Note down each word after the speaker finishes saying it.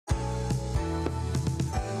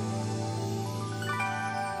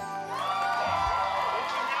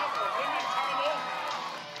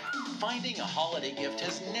Finding a holiday gift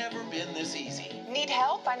has never been this easy. Need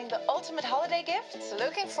help finding the ultimate holiday gift?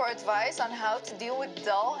 Looking for advice on how to deal with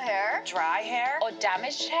dull hair, Dry hair? or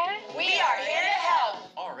damaged hair? We are here to help!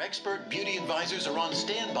 Our expert beauty advisors are on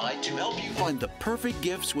standby to help you find the perfect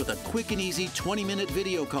gifts with a quick and easy 20-minute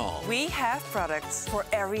video call. We have products for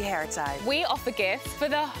every hair type. We offer gifts for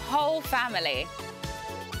the whole family.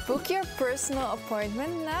 Book your personal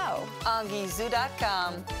appointment now On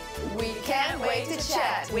Gisou.com. We can't wait to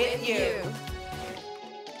chat with you.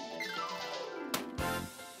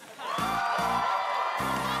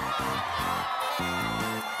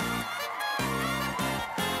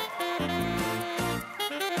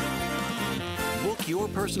 Book your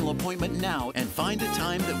personal appointment now and find a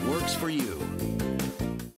time that works for you.